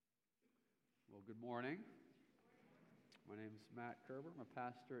Well, good morning. My name is Matt Kerber. I'm a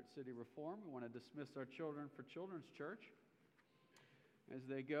pastor at City Reform. We want to dismiss our children for Children's Church. As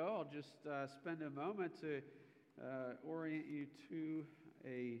they go, I'll just spend a moment to orient you to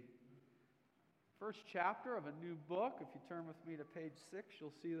a first chapter of a new book. If you turn with me to page 6,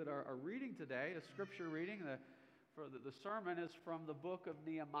 you'll see that our reading today, a scripture reading, the sermon is from the book of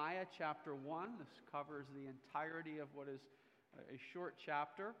Nehemiah, chapter 1. This covers the entirety of what is a short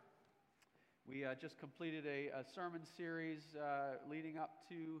chapter. We just completed a sermon series leading up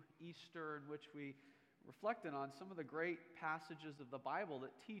to Easter in which we reflected on some of the great passages of the Bible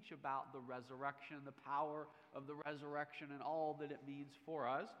that teach about the resurrection, the power of the resurrection, and all that it means for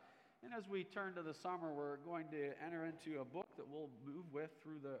us. And as we turn to the summer, we're going to enter into a book that we'll move with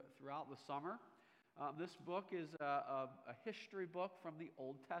throughout the summer. This book is a history book from the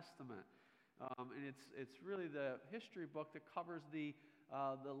Old Testament. And it's really the history book that covers the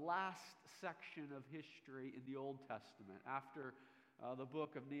last section of history in the Old Testament. After the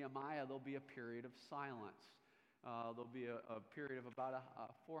book of Nehemiah, there'll be a period of silence. There'll be a period of about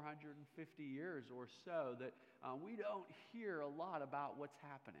 450 years or so that we don't hear a lot about what's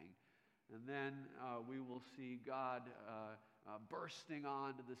happening. And then we will see God bursting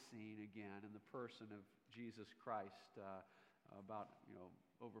onto the scene again in the person of Jesus Christ about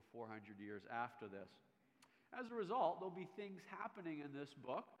over 400 years after this. As a result, there'll be things happening in this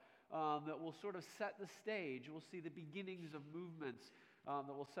book that will sort of set the stage. We'll see the beginnings of movements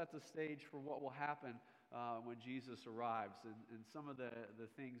that will set the stage for what will happen when Jesus arrives. And some of the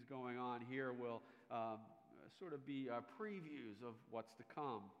things going on here will sort of be previews of what's to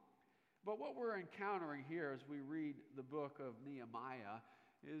come. But what we're encountering here as we read the book of Nehemiah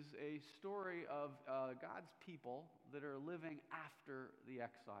is a story of God's people that are living after the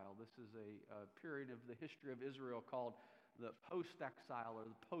exile. This is a period of the history of Israel called the post-exile or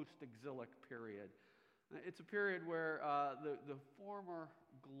the post-exilic period. It's a period where the former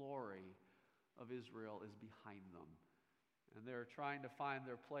glory of Israel is behind them. And they're trying to find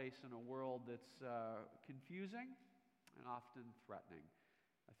their place in a world that's confusing and often threatening.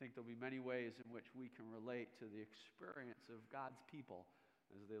 I think there'll be many ways in which we can relate to the experience of God's people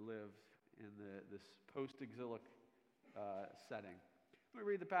as they live in this post-exilic setting. We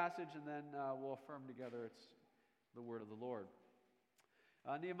read the passage and then we'll affirm together it's the word of the Lord.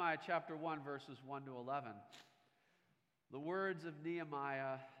 Nehemiah chapter 1, verses 1 to 11. The words of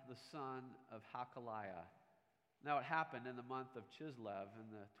Nehemiah, the son of Hakaliah. Now it happened in the month of Chislev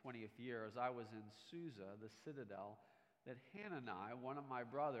in the 20th year, as I was in Susa, the citadel, that Hanani, one of my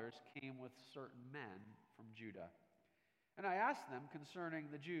brothers, came with certain men from Judah. And I asked them concerning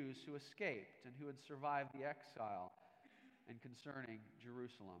the Jews who escaped and who had survived the exile, and concerning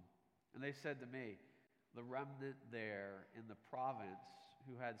Jerusalem. And they said to me, the remnant there in the province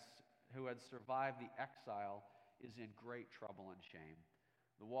who had survived the exile is in great trouble and shame.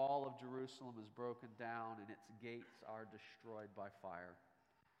 The wall of Jerusalem is broken down, and its gates are destroyed by fire.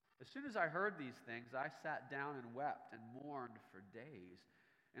 As soon as I heard these things, I sat down and wept and mourned for days.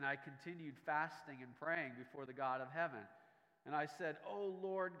 And I continued fasting and praying before the God of heaven. And I said, O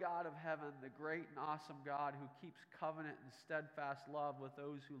Lord God of heaven, the great and awesome God who keeps covenant and steadfast love with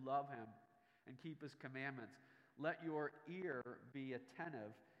those who love him and keep his commandments, let your ear be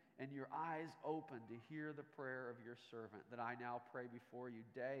attentive and your eyes open to hear the prayer of your servant, that I now pray before you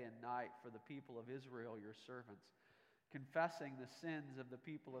day and night for the people of Israel, your servants, confessing the sins of the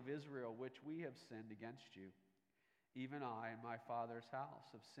people of Israel which we have sinned against you. Even I and my father's house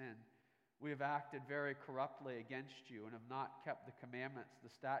have sinned. We have acted very corruptly against you and have not kept the commandments, the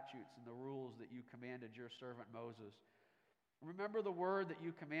statutes, and the rules that you commanded your servant Moses. Remember the word that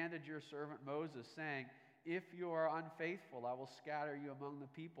you commanded your servant Moses, saying, if you are unfaithful, I will scatter you among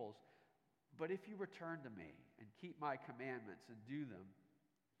the peoples. But if you return to me and keep my commandments and do them,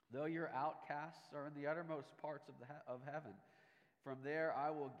 though your outcasts are in the uttermost parts of heaven, from there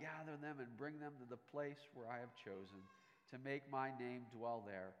I will gather them and bring them to the place where I have chosen, to make my name dwell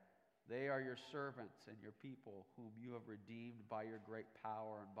there. They are your servants and your people, whom you have redeemed by your great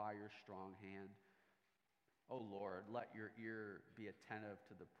power and by your strong hand. O Lord, let your ear be attentive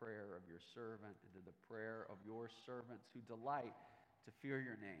to the prayer of your servant and to the prayer of your servants who delight to fear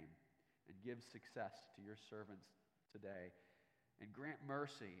your name, and give success to your servants today, and grant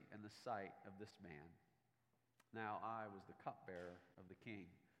mercy in the sight of this man. Now I was the cupbearer of the king.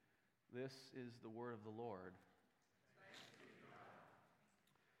 This is the word of the Lord.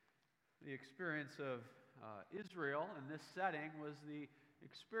 The experience of Israel in this setting was the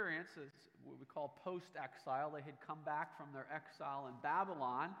experience, it's what we call post-exile. They had come back from their exile in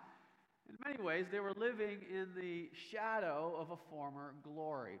Babylon. In many ways, they were living in the shadow of a former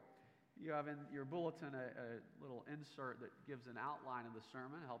glory. You have in your bulletin a little insert that gives an outline of the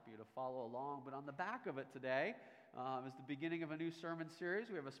sermon, help you to follow along. But on the back of it today is the beginning of a new sermon series.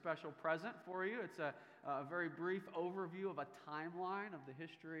 We have a special present for you. It's a very brief overview of a timeline of the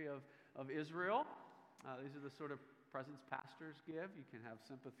history of Israel. These are the sort of presents pastors give. You can have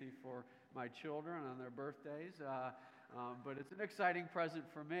sympathy for my children on their birthdays, but it's an exciting present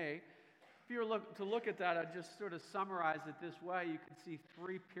for me. If you were to look at that, I'd just sort of summarize it this way. You can see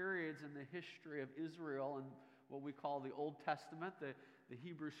three periods in the history of Israel in what we call the Old Testament. The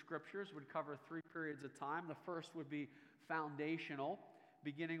Hebrew Scriptures would cover three periods of time. The first would be foundational,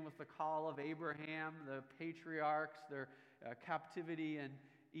 beginning with the call of Abraham, the patriarchs, their captivity in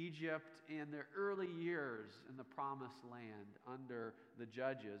Egypt, and their early years in the Promised Land under the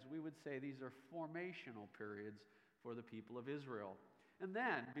judges. We would say these are formational periods for the people of Israel. And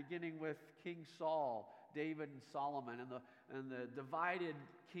then, beginning with King Saul, David, and Solomon, and the divided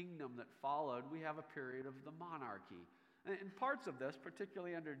kingdom that followed, we have a period of the monarchy. And parts of this,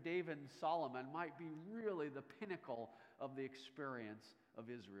 particularly under David and Solomon, might be really the pinnacle of the experience of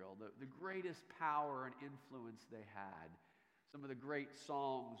Israel, the greatest power and influence they had. Some of the great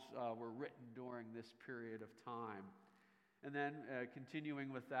songs were written during this period of time. And then,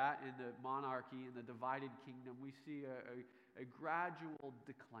 continuing with that, in the monarchy, in the divided kingdom, we see a gradual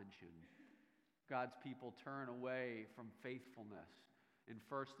declension. God's people turn away from faithfulness. And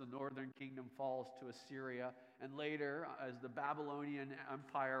first, the northern kingdom falls to Assyria, and later, as the Babylonian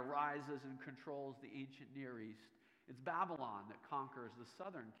Empire rises and controls the ancient Near East, it's Babylon that conquers the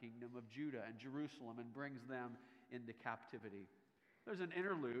southern kingdom of Judah and Jerusalem and brings them into captivity. There's an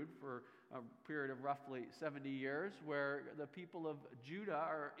interlude for a period of roughly 70 years where the people of Judah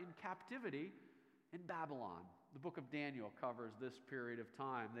are in captivity in Babylon. The book of Daniel covers this period of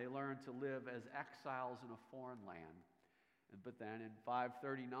time. They learn to live as exiles in a foreign land. But then in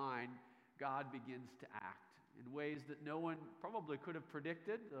 539, God begins to act in ways that no one probably could have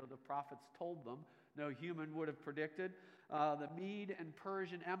predicted, though the prophets told them no human would have predicted. The Mede and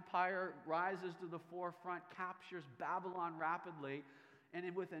Persian Empire rises to the forefront, captures Babylon rapidly,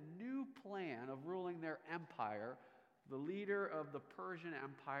 and with a new plan of ruling their empire, the leader of the Persian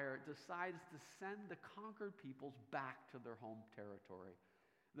Empire decides to send the conquered peoples back to their home territory.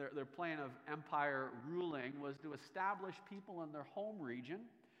 Their plan of empire ruling was to establish people in their home region,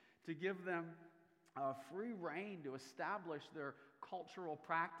 to give them free reign to establish their cultural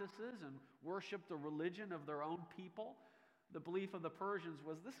practices and worship the religion of their own people. The belief of the Persians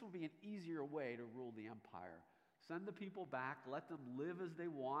was this will be an easier way to rule the empire. Send the people back, let them live as they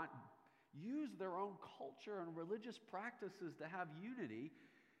want, use their own culture and religious practices to have unity,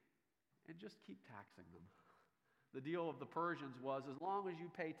 and just keep taxing them. The deal of the Persians was as long as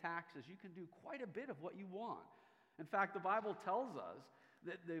you pay taxes, you can do quite a bit of what you want. In fact, the Bible tells us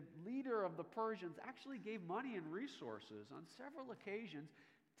that the leader of the Persians actually gave money and resources on several occasions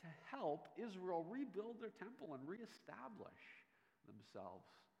to help Israel rebuild their temple and reestablish themselves.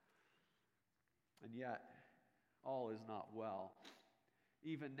 And yet, all is not well.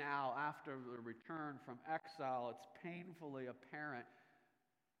 Even now, after the return from exile, it's painfully apparent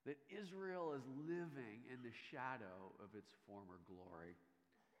that Israel is living in the shadow of its former glory.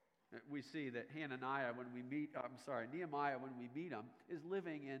 We see that Nehemiah, when we meet him, is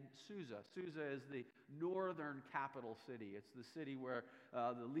living in Susa. Susa is the northern capital city. It's the city where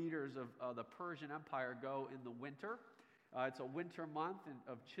the leaders of the Persian Empire go in the winter. It's a winter month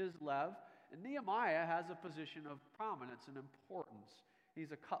of Chislev. And Nehemiah has a position of prominence and importance.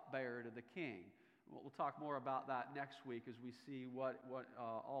 He's a cupbearer to the king. We'll talk more about that next week as we see what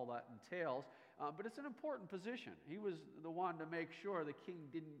all that entails. But it's an important position. He was the one to make sure the king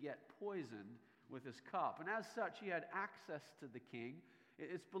didn't get poisoned with his cup. And as such, he had access to the king.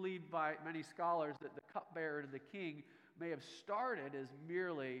 It's believed by many scholars that the cupbearer to the king may have started as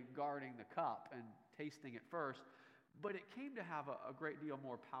merely guarding the cup and tasting it first, but it came to have a great deal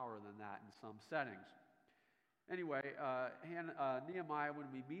more power than that in some settings. Anyway, Nehemiah, when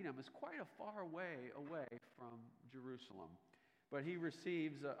we meet him, is quite a far way away from Jerusalem. But he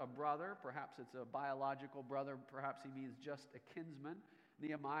receives a brother. Perhaps it's a biological brother. Perhaps he means just a kinsman.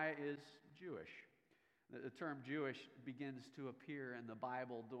 Nehemiah is Jewish. The term Jewish begins to appear in the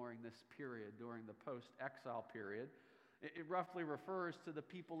Bible during this period, during the post-exile period. It roughly refers to the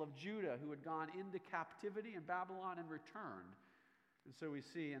people of Judah who had gone into captivity in Babylon and returned. And so we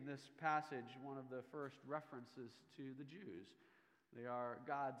see in this passage one of the first references to the Jews. They are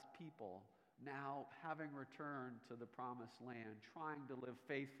God's people, now having returned to the promised land, trying to live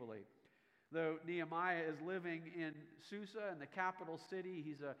faithfully. Though Nehemiah is living in Susa, in the capital city,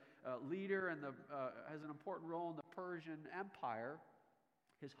 he's a leader and has an important role in the Persian Empire,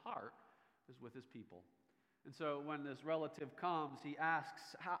 his heart is with his people. And so when this relative comes, he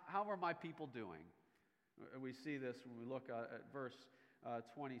asks, how are my people doing? We see this when we look at verse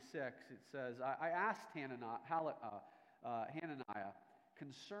 26. It says, I asked Hananiah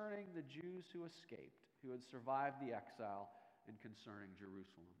concerning the Jews who escaped, who had survived the exile, and concerning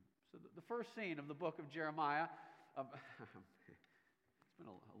Jerusalem. So the first scene of the book of Jeremiah, it's been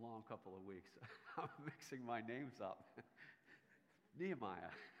a long couple of weeks. I'm mixing my names up.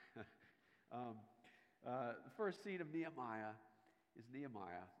 Nehemiah. The first scene of Nehemiah is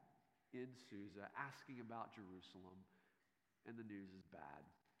Nehemiah in Susa asking about Jerusalem, and the news is bad.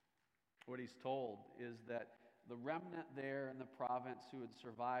 What he's told is that the remnant there in the province who had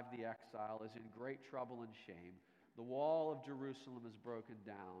survived the exile is in great trouble and shame. The wall of Jerusalem is broken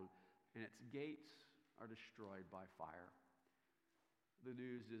down, and its gates are destroyed by fire. The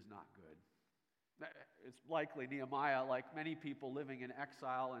news is not good. It's likely Nehemiah, like many people living in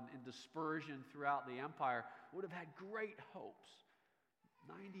exile and in dispersion throughout the empire, would have had great hopes.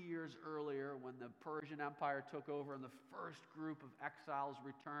 90 years earlier, when the Persian Empire took over and the first group of exiles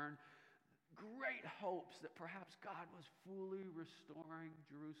returned, great hopes that perhaps God was fully restoring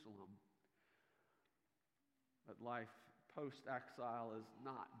Jerusalem. But life post-exile has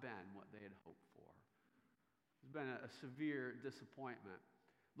not been what they had hoped for. It's been a severe disappointment.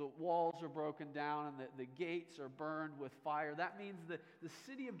 The walls are broken down and the gates are burned with fire. That means that the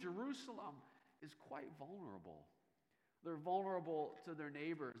city of Jerusalem is quite vulnerable. They're vulnerable to their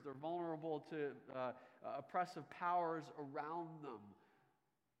neighbors. They're vulnerable to oppressive powers around them.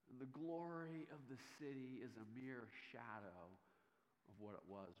 And the glory of the city is a mere shadow of what it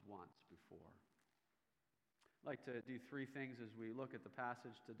was once before. I'd like to do three things as we look at the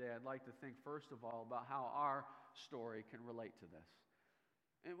passage today. I'd like to think, first of all, about how our story can relate to this.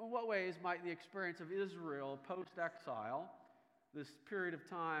 In what ways might the experience of Israel post-exile, this period of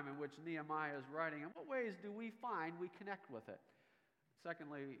time in which Nehemiah is writing, in what ways do we find we connect with it?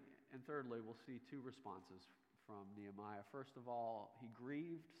 Secondly and thirdly, we'll see two responses from Nehemiah. First of all, he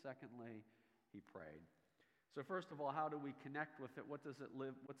grieved. Secondly, he prayed. So first of all, how do we connect with it? What's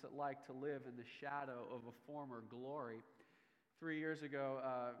it like to live in the shadow of a former glory? 3 years ago,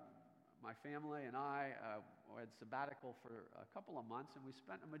 my family and I had sabbatical for a couple of months, and we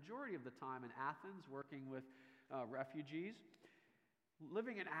spent a majority of the time in Athens working with refugees.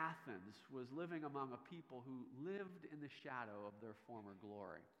 Living in Athens was living among a people who lived in the shadow of their former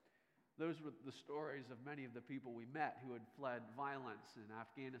glory. Those were the stories of many of the people we met who had fled violence in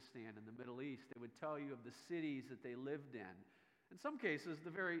Afghanistan and the Middle East. They would tell you of the cities that they lived in. In some cases,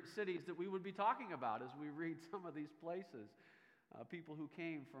 the very cities that we would be talking about as we read some of these places. People who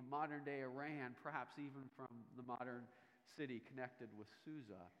came from modern-day Iran, perhaps even from the modern city connected with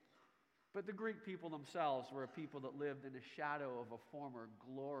Susa. But the Greek people themselves were a people that lived in the shadow of a former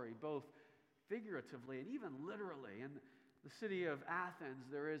glory, both figuratively and even literally. In the city of Athens,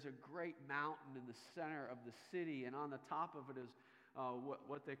 there is a great mountain in the center of the city, and on the top of it is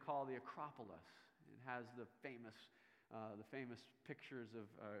what they call the Acropolis. It has the famous pictures of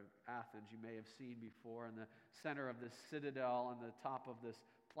Athens you may have seen before. In the center of this citadel, on the top of this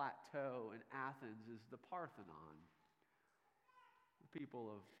plateau in Athens, is the Parthenon. The people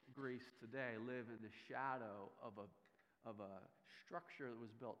of Greece today live in the shadow of a structure that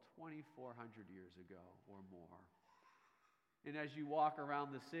was built 2,400 years ago or more. And as you walk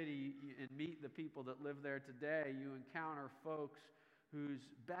around the city and meet the people that live there today, you encounter folks whose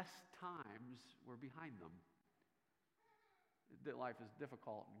best times were behind them. Life is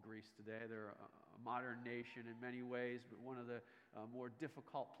difficult in Greece today. They're a modern nation in many ways, but one of the more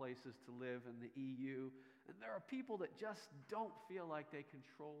difficult places to live in the EU. And there are people that just don't feel like they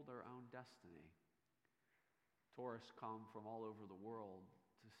control their own destiny. Tourists come from all over the world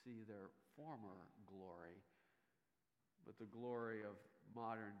to see their former glory, but the glory of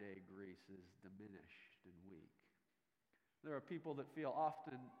modern-day Greece is diminished and weak. There are people that feel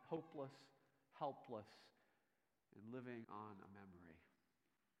often hopeless, helpless, and living on a memory.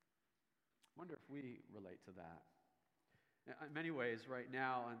 I wonder if we relate to that. In many ways, right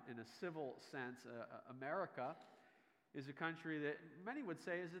now, in a civil sense, America is a country that many would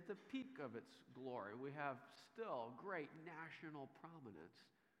say is at the peak of its glory. We have still great national prominence.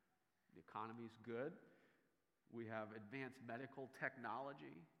 The economy's good. We have advanced medical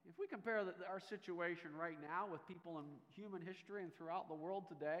technology. If we compare our situation right now with people in human history and throughout the world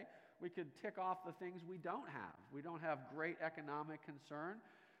today, we could tick off the things we don't have. We don't have great economic concern.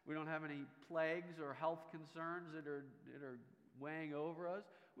 We don't have any plagues or health concerns that are weighing over us.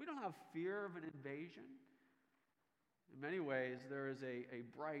 We don't have fear of an invasion. In many ways, there is a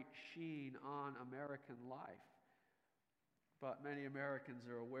bright sheen on American life. But many Americans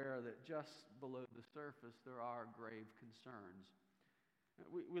are aware that just below the surface there are grave concerns.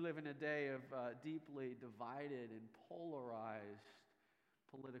 We live in a day of deeply divided and polarized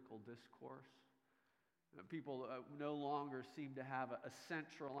political discourse. People no longer seem to have a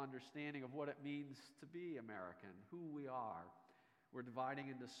central understanding of what it means to be American, who we are. We're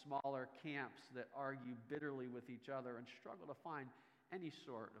dividing into smaller camps that argue bitterly with each other and struggle to find any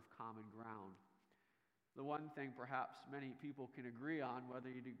sort of common ground. The one thing perhaps many people can agree on,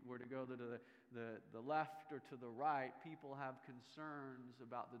 whether you were to go to the left or to the right, people have concerns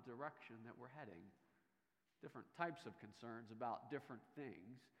about the direction that we're heading. Different types of concerns about different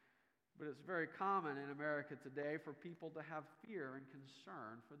things. But it's very common in America today for people to have fear and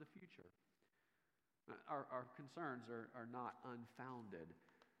concern for the future. Our concerns are not unfounded.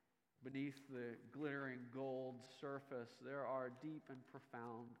 Beneath the glittering gold surface, there are deep and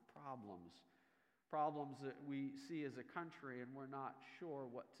profound problems. Problems that we see as a country and we're not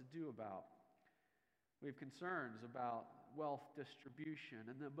sure what to do about. We have concerns about wealth distribution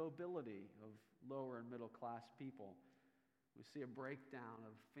and the mobility of lower and middle class people. We see a breakdown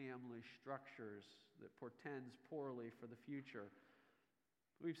of family structures that portends poorly for the future.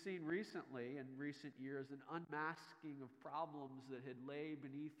 We've seen recently, in recent years, an unmasking of problems that had lay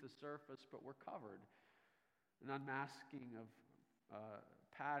beneath the surface but were covered. An unmasking of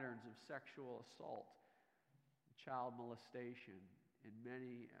patterns of sexual assault, child molestation in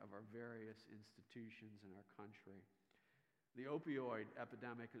many of our various institutions in our country. The opioid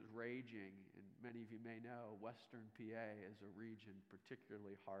epidemic is raging, and many of you may know Western PA is a region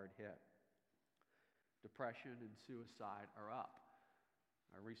particularly hard hit. Depression and suicide are up.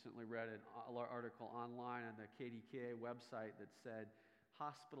 I recently read an article online on the KDKA website that said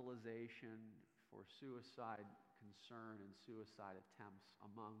hospitalization for suicide concern and suicide attempts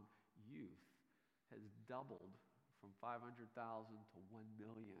among youth has doubled from 500,000 to 1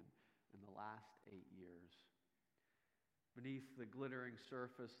 million in the last 8 years. Beneath the glittering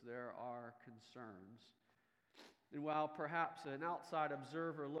surface, there are concerns. And while perhaps an outside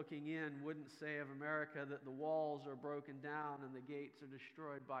observer looking in wouldn't say of America that the walls are broken down and the gates are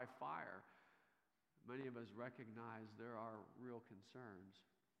destroyed by fire, many of us recognize there are real concerns.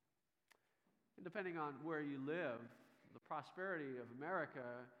 And depending on where you live, the prosperity of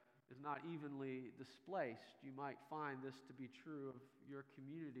America is not evenly displaced. You might find this to be true of your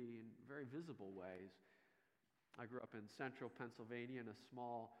community in very visible ways. I grew up in central Pennsylvania in a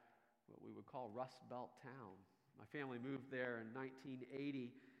small, what we would call Rust Belt town. My family moved there in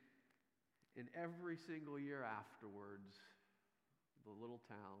 1980, and every single year afterwards, the little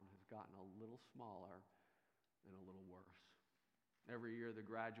town has gotten a little smaller and a little worse. Every year the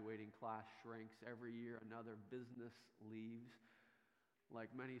graduating class shrinks. Every year another business leaves. Like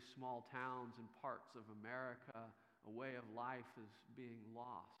many small towns and parts of America, a way of life is being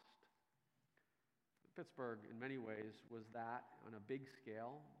lost. Pittsburgh, in many ways, was that on a big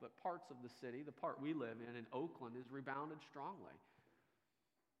scale, but parts of the city, the part we live in Oakland, has rebounded strongly.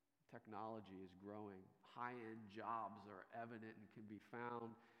 Technology is growing. High-end jobs are evident and can be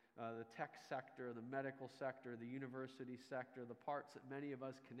found. The tech sector, the medical sector, the university sector, the parts that many of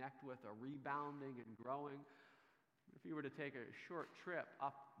us connect with are rebounding and growing. If you were to take a short trip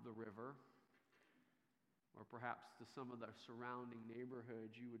up the river, or perhaps to some of the surrounding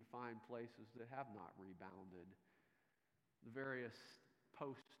neighborhoods, you would find places that have not rebounded. The various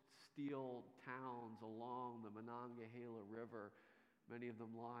post-steel towns along the Monongahela River, many of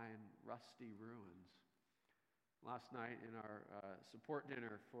them lie in rusty ruins. Last night in our support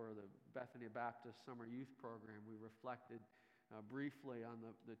dinner for the Bethany Baptist Summer Youth Program, we reflected briefly on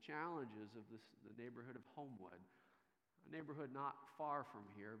the challenges of the neighborhood of Homewood. A neighborhood not far from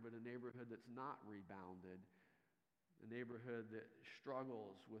here, but a neighborhood that's not rebounded. A neighborhood that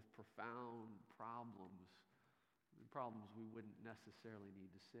struggles with profound problems, problems we wouldn't necessarily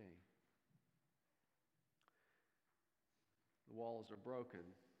need to see. The walls are broken,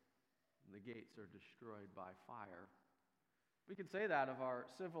 and the gates are destroyed by fire. We can say that of our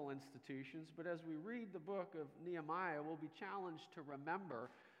civil institutions, but as we read the book of Nehemiah, we'll be challenged to remember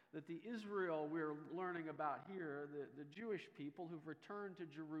that the Israel we're learning about here, the Jewish people who've returned to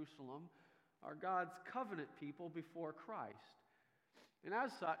Jerusalem, are God's covenant people before Christ. And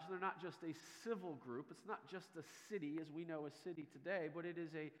as such, they're not just a civil group. It's not just a city as we know a city today, but it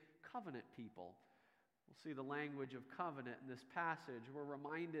is a covenant people. We'll see the language of covenant in this passage. We're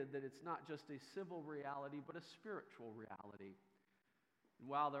reminded that it's not just a civil reality, but a spiritual reality. And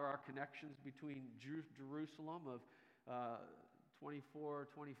while there are connections between Jerusalem of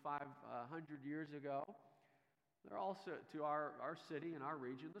 2,500 years ago, there are also, to our city and our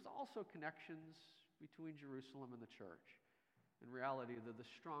region, there's also connections between Jerusalem and the church. In reality, they're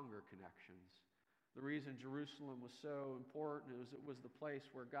the stronger connections. The reason Jerusalem was so important is it was the place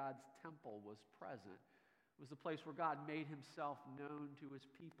where God's temple was present. It was the place where God made himself known to his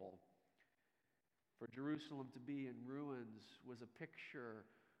people. For Jerusalem to be in ruins was a picture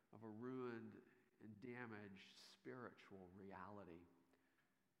of a ruined and damaged spiritual reality.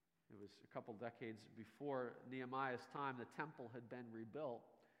 It was a couple decades before Nehemiah's time, the temple had been rebuilt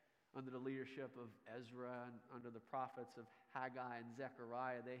under the leadership of Ezra and under the prophets of Haggai and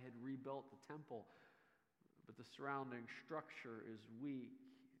Zechariah. They had rebuilt the temple, but the surrounding structure is weak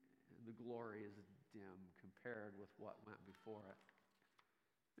and the glory is dim compared with what went before it.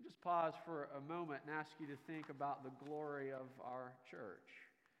 I'll just pause for a moment and ask you to think about the glory of our church,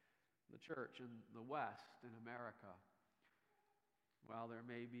 the church in the West, in America. While there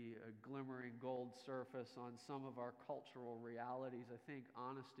may be a glimmering gold surface on some of our cultural realities, I think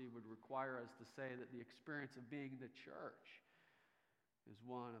honesty would require us to say that the experience of being the church is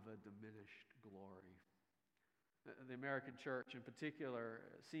one of a diminished glory. The American church in particular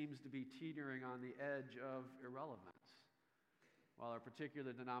seems to be teetering on the edge of irrelevance. While our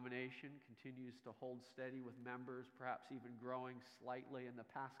particular denomination continues to hold steady with members, perhaps even growing slightly in the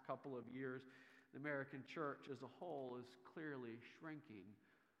past couple of years, the American church as a whole is clearly shrinking.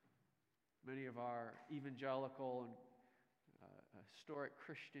 Many of our evangelical and historic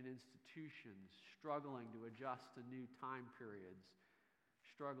Christian institutions struggling to adjust to new time periods,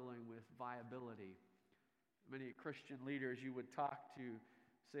 struggling with viability. Many Christian leaders you would talk to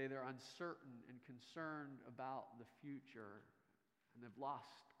say they're uncertain and concerned about the future, and they've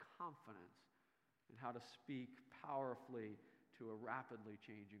lost confidence in how to speak powerfully to a rapidly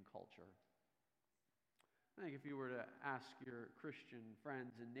changing culture. I think if you were to ask your Christian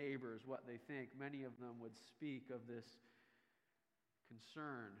friends and neighbors what they think, many of them would speak of this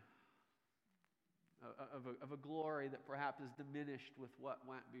concern of a glory that perhaps is diminished with what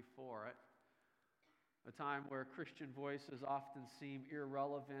went before it. A time where Christian voices often seem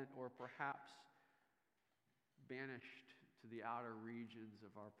irrelevant or perhaps banished to the outer regions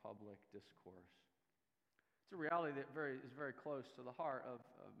of our public discourse. It's a reality that is very close to the heart of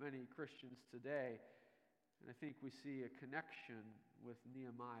many Christians today. And I think we see a connection with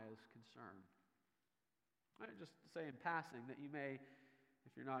Nehemiah's concern. I just say in passing that you may,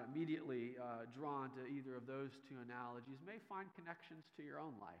 if you're not immediately drawn to either of those two analogies, may find connections to your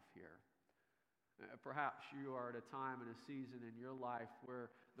own life here. Perhaps you are at a time and a season in your life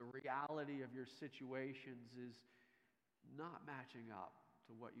where the reality of your situations is not matching up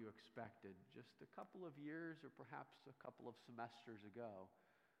to what you expected just a couple of years or perhaps a couple of semesters ago.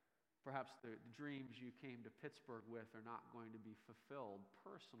 Perhaps the dreams you came to Pittsburgh with are not going to be fulfilled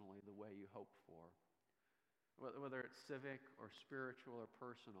personally the way you hoped for. Whether it's civic or spiritual or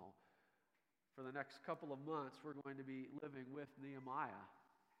personal, for the next couple of months we're going to be living with Nehemiah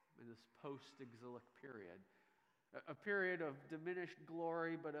in this post-exilic period. A period of diminished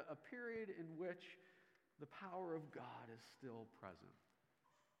glory, but a period in which the power of God is still present.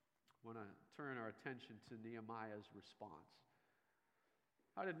 I want to turn our attention to Nehemiah's response.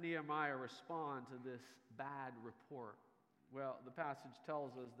 How did Nehemiah respond to this bad report? Well, the passage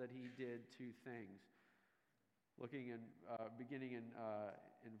tells us that he did two things. Beginning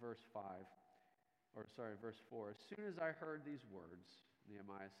in verse 4. As soon as I heard these words,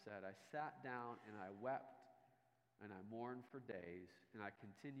 Nehemiah said, I sat down and I wept and I mourned for days, and I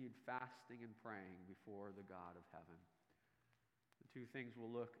continued fasting and praying before the God of heaven. The two things we'll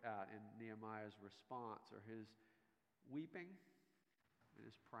look at in Nehemiah's response are his weeping and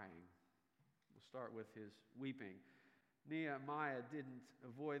his praying. We'll start with his weeping. Nehemiah didn't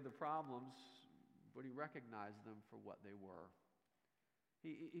avoid the problems, but he recognized them for what they were.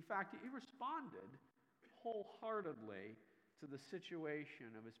 In fact, he responded wholeheartedly to the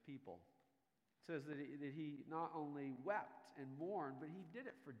situation of his people. It says that he not only wept and mourned, but he did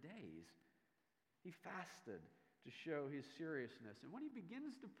it for days. He fasted to show his seriousness. And when he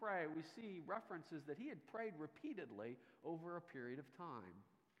begins to pray, we see references that he had prayed repeatedly over a period of time.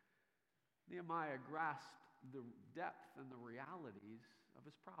 Nehemiah grasped the depth and the realities of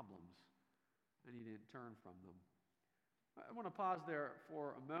his problems, and he didn't turn from them. I want to pause there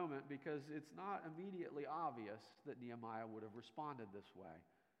for a moment because it's not immediately obvious that Nehemiah would have responded this way.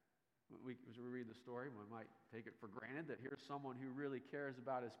 As we read the story, we might take it for granted that here's someone who really cares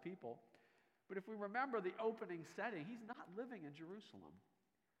about his people. But if we remember the opening setting, he's not living in Jerusalem.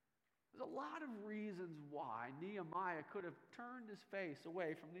 There's a lot of reasons why Nehemiah could have turned his face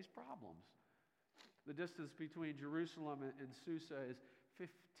away from these problems. The distance between Jerusalem and Susa is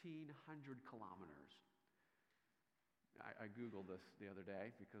 1,500 kilometers. I Googled this the other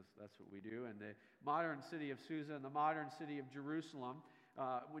day because that's what we do. And the modern city of Susa and the modern city of Jerusalem,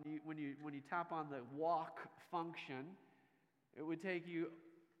 when you tap on the walk function, it would take you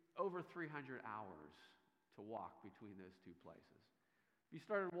over 300 hours to walk between those two places. If you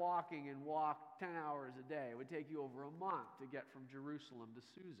started walking and walked 10 hours a day, it would take you over a month to get from Jerusalem to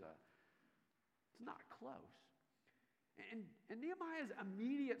Susa. It's not close. And Nehemiah's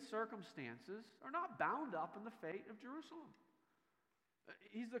immediate circumstances are not bound up in the fate of Jerusalem.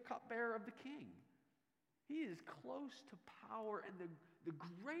 He's the cupbearer of the king. He is close to power, and the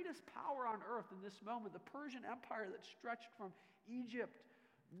greatest power on earth in this moment, the Persian Empire that stretched from Egypt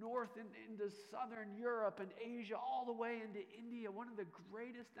north into southern Europe and Asia, all the way into India, one of the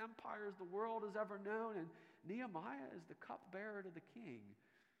greatest empires the world has ever known, and Nehemiah is the cupbearer to the king.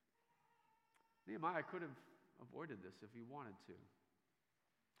 Nehemiah could have avoided this if he wanted to.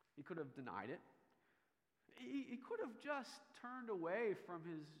 He could have denied it. He could have just turned away from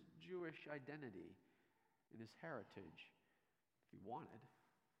his Jewish identity and his heritage if he wanted.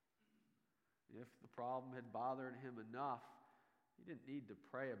 If the problem had bothered him enough, he didn't need to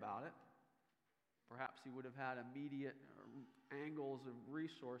pray about it. Perhaps he would have had immediate angles of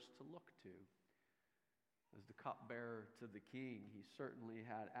resource to look to. As the cupbearer to the king, he certainly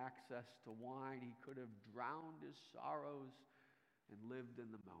had access to wine. He could have drowned his sorrows and lived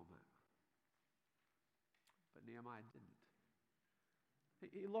in the moment. But Nehemiah didn't.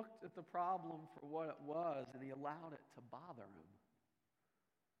 He looked at the problem for what it was, and he allowed it to bother him.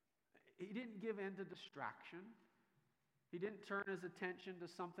 He didn't give in to distraction. He didn't turn his attention to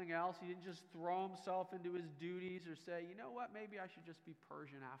something else. He didn't just throw himself into his duties or say, you know what, maybe I should just be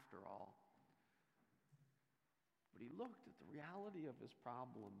Persian after all. But he looked at the reality of his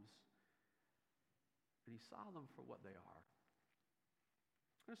problems, and he saw them for what they are.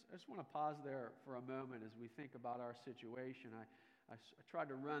 I just want to pause there for a moment as we think about our situation. I tried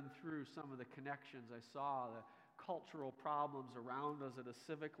to run through some of the connections I saw, the cultural problems around us at a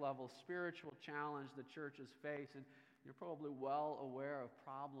civic level, spiritual challenge the churches face, and you're probably well aware of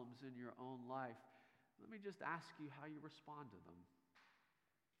problems in your own life. Let me just ask you how you respond to them.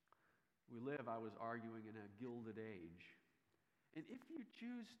 We live, I was arguing, in a gilded age. And if you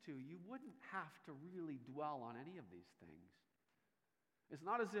choose to, you wouldn't have to really dwell on any of these things. It's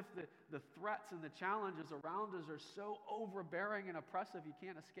not as if the threats and the challenges around us are so overbearing and oppressive you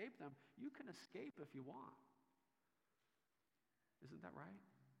can't escape them. You can escape if you want. Isn't that right?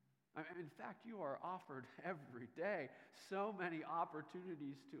 In fact, you are offered every day so many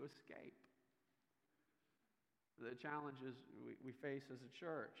opportunities to escape. The challenges we face as a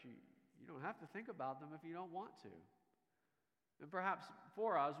church, you don't have to think about them if you don't want to. And perhaps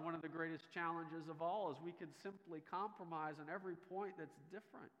for us, one of the greatest challenges of all is we could simply compromise on every point that's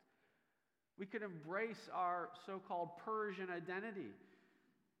different. We could embrace our so-called Persian identity.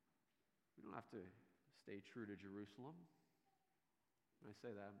 We don't have to stay true to Jerusalem. When I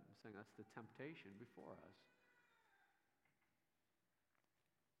say that, I'm saying that's the temptation before us.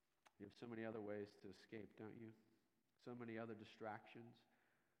 You have so many other ways to escape, don't you? So many other distractions.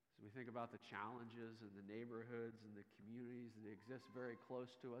 As we think about the challenges and the neighborhoods and the communities that exist very close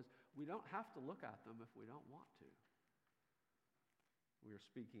to us, we don't have to look at them if we don't want to. We were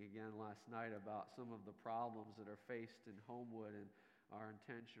speaking again last night about some of the problems that are faced in Homewood and our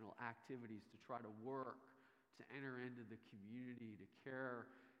intentional activities to try to work to enter into the community, to care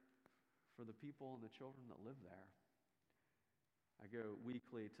for the people and the children that live there. I go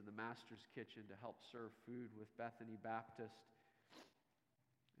weekly to the Master's Kitchen to help serve food with Bethany Baptist.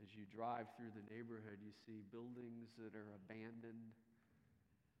 As you drive through the neighborhood, you see buildings that are abandoned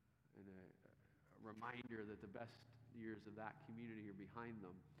and a reminder that the best years of that community are behind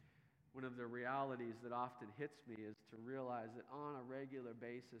them. One of the realities that often hits me is to realize that on a regular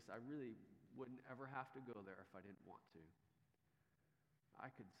basis, I really wouldn't ever have to go there if I didn't want to. I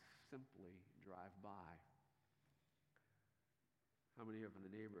could simply drive by. How many of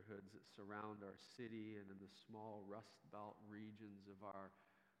the neighborhoods that surround our city and in the small Rust Belt regions of our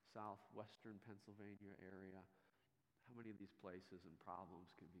southwestern Pennsylvania area, how many of these places and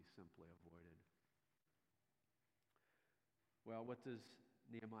problems can be simply avoided? Well, what does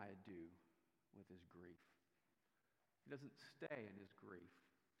Nehemiah do with his grief? He doesn't stay in his grief,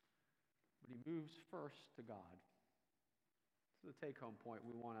 but he moves first to God. So the take-home point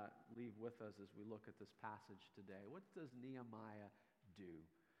we want to leave with us as we look at this passage today. What does Nehemiah do?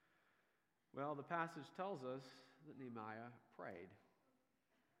 Well, the passage tells us that Nehemiah prayed.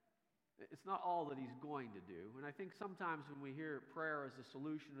 It's not all that he's going to do. And I think sometimes when we hear prayer as a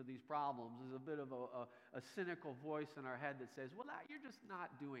solution to these problems, there's a bit of a cynical voice in our head that says, well, you're just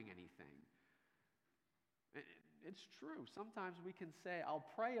not doing anything. it's true. Sometimes we can say, I'll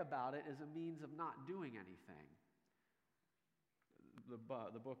pray about it as a means of not doing anything.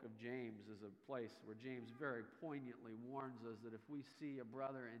 The book of James is a place where James very poignantly warns us that if we see a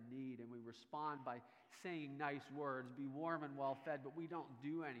brother in need and we respond by saying nice words, be warm and well fed, but we don't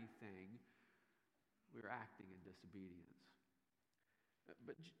do anything, we're acting in disobedience.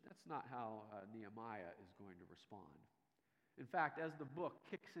 But that's not how Nehemiah is going to respond. In fact, as the book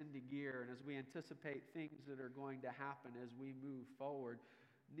kicks into gear and as we anticipate things that are going to happen as we move forward,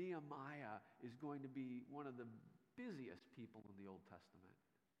 Nehemiah is going to be one of the busiest people in the Old Testament.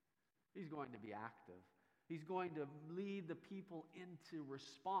 He's going to be active. He's going to lead the people into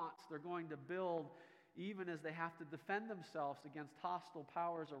response. They're going to build even as they have to defend themselves against hostile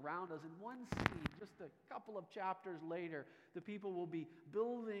powers around us. In one scene, just a couple of chapters later, the people will be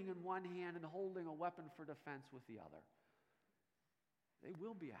building in one hand and holding a weapon for defense with the other. They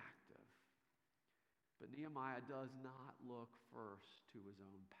will be active. But Nehemiah does not look first to his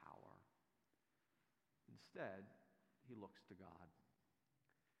own power. Instead, he looks to God.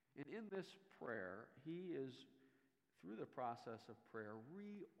 And in this prayer, he is, through the process of prayer,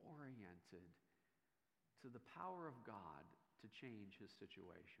 reoriented to the power of God to change his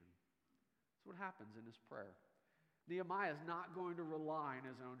situation. That's what happens in his prayer. Nehemiah is not going to rely on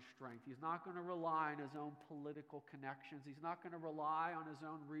his own strength. He's not going to rely on his own political connections. He's not going to rely on his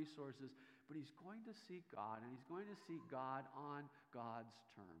own resources, but he's going to seek God, and he's going to seek God on God's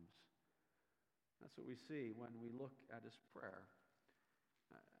terms. That's what we see when we look at his prayer.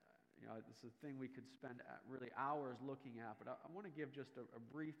 This is a thing we could spend really hours looking at, but I want to give just a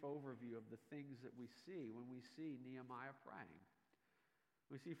brief overview of the things that we see when we see Nehemiah praying.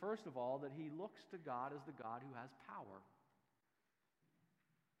 We see, first of all, that he looks to God as the God who has power.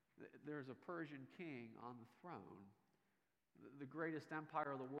 There's a Persian king on the throne, the greatest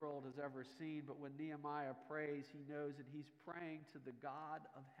empire the world has ever seen, but when Nehemiah prays, he knows that he's praying to the God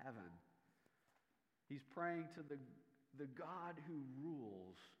of heaven. He's praying to the God who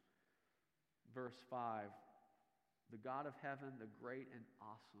rules. Verse 5, the God of heaven, the great and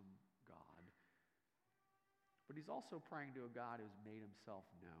awesome God. But he's also praying to a God who's made himself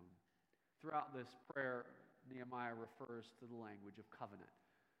known. Throughout this prayer, Nehemiah refers to the language of covenant.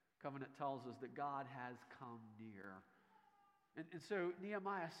 Covenant tells us that God has come near. And so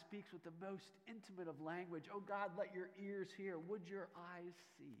Nehemiah speaks with the most intimate of language. Oh God, let your ears hear. Would your eyes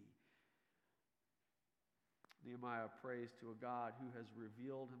see? Nehemiah prays to a God who has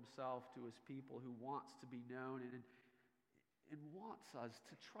revealed himself to his people, who wants to be known and wants us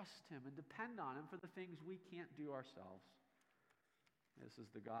to trust him and depend on him for the things we can't do ourselves. This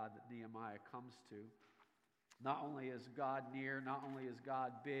is the God that Nehemiah comes to. Not only is God near, not only is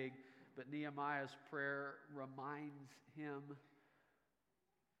God big, but Nehemiah's prayer reminds him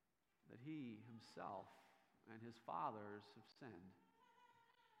that he himself and his fathers have sinned.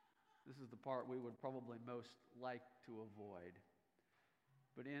 This is the part we would probably most like to avoid.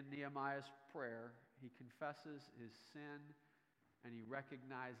 But in Nehemiah's prayer, he confesses his sin and he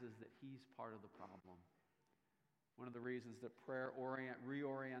recognizes that he's part of the problem. One of the reasons that prayer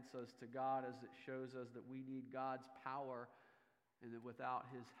reorients us to God is it shows us that we need God's power and that without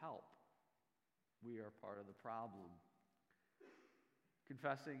his help, we are part of the problem. He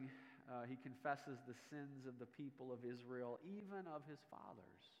confesses the sins of the people of Israel, even of his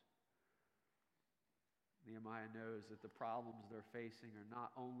fathers. Nehemiah knows that the problems they're facing are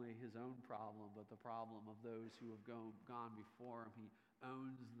not only his own problem, but the problem of those who have gone before him. He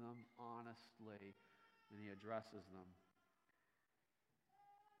owns them honestly, and he addresses them.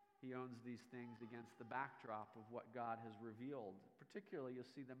 He owns these things against the backdrop of what God has revealed. Particularly, you'll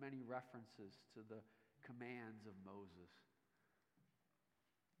see the many references to the commands of Moses.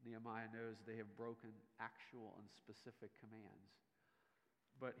 Nehemiah knows they have broken actual and specific commands.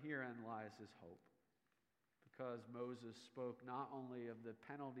 But herein lies his hope. Because Moses spoke not only of the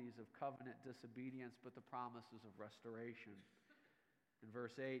penalties of covenant disobedience, but the promises of restoration. In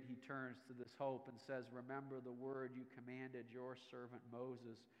verse 8, he turns to this hope and says, "Remember the word you commanded your servant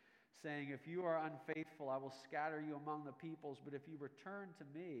Moses, saying, if you are unfaithful, I will scatter you among the peoples, but if you return to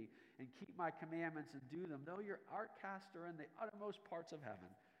me and keep my commandments and do them, though your outcasts are in the uttermost parts of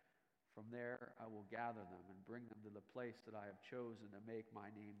heaven, from there I will gather them and bring them to the place that I have chosen to make my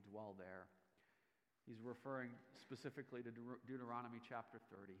name dwell there." He's referring specifically to Deuteronomy chapter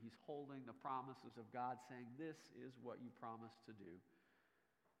 30. He's holding the promises of God, saying, this is what you promised to do.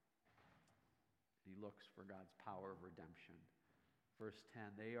 He looks for God's power of redemption. Verse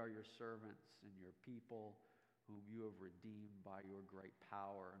 10, they are your servants and your people whom you have redeemed by your great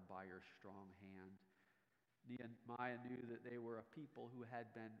power and by your strong hand. Nehemiah knew that they were a people who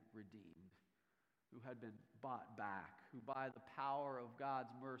had been redeemed. who had been bought back, who by the power of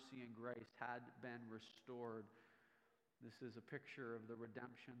God's mercy and grace had been restored. This is a picture of the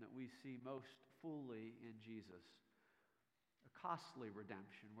redemption that we see most fully in Jesus. A costly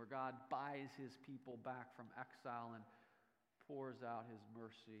redemption where God buys his people back from exile and pours out his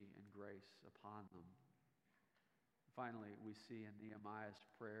mercy and grace upon them. Finally, we see in Nehemiah's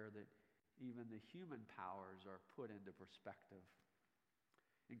prayer that even the human powers are put into perspective.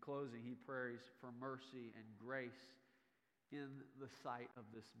 In closing, he prays for mercy and grace in the sight of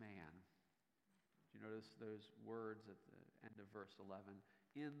this man. You notice those words at the end of verse 11,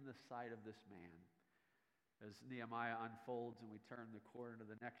 in the sight of this man. As Nehemiah unfolds and we turn the corner to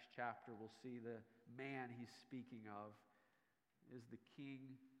the next chapter, we'll see the man he's speaking of is the king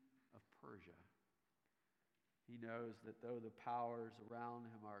of Persia. He knows that though the powers around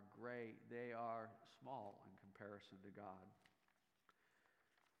him are great, they are small in comparison to God.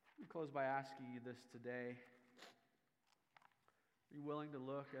 Let me close by asking you this today. Are you willing to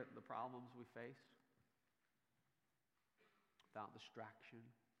look at the problems we face without distraction?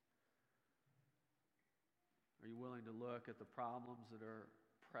 Are you willing to look at the problems that are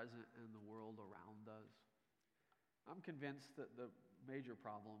present in the world around us? I'm convinced that the major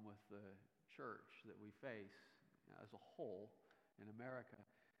problem with the church that we face as a whole in America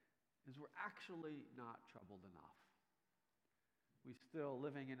is we're actually not troubled enough. We still,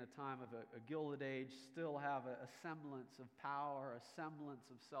 living in a time of a Gilded Age, still have a semblance of power, a semblance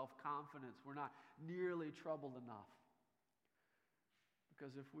of self-confidence. We're not nearly troubled enough.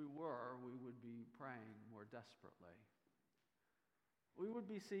 Because if we were, we would be praying more desperately. We would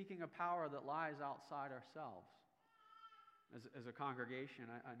be seeking a power that lies outside ourselves. As a congregation,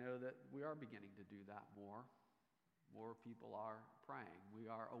 I know that we are beginning to do that more. More people are praying. We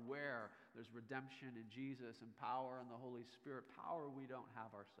are aware there's redemption in Jesus and power in the Holy Spirit, power we don't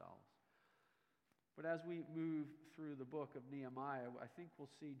have ourselves. But as we move through the book of Nehemiah, I think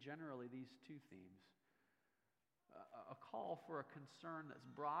we'll see generally these two themes. A call for a concern that's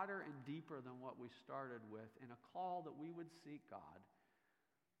broader and deeper than what we started with, and a call that we would seek God,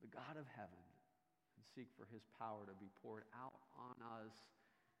 the God of heaven, and seek for his power to be poured out on us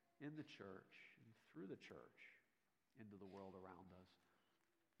in the church and through the church into the world around us.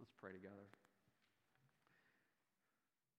 Let's pray together.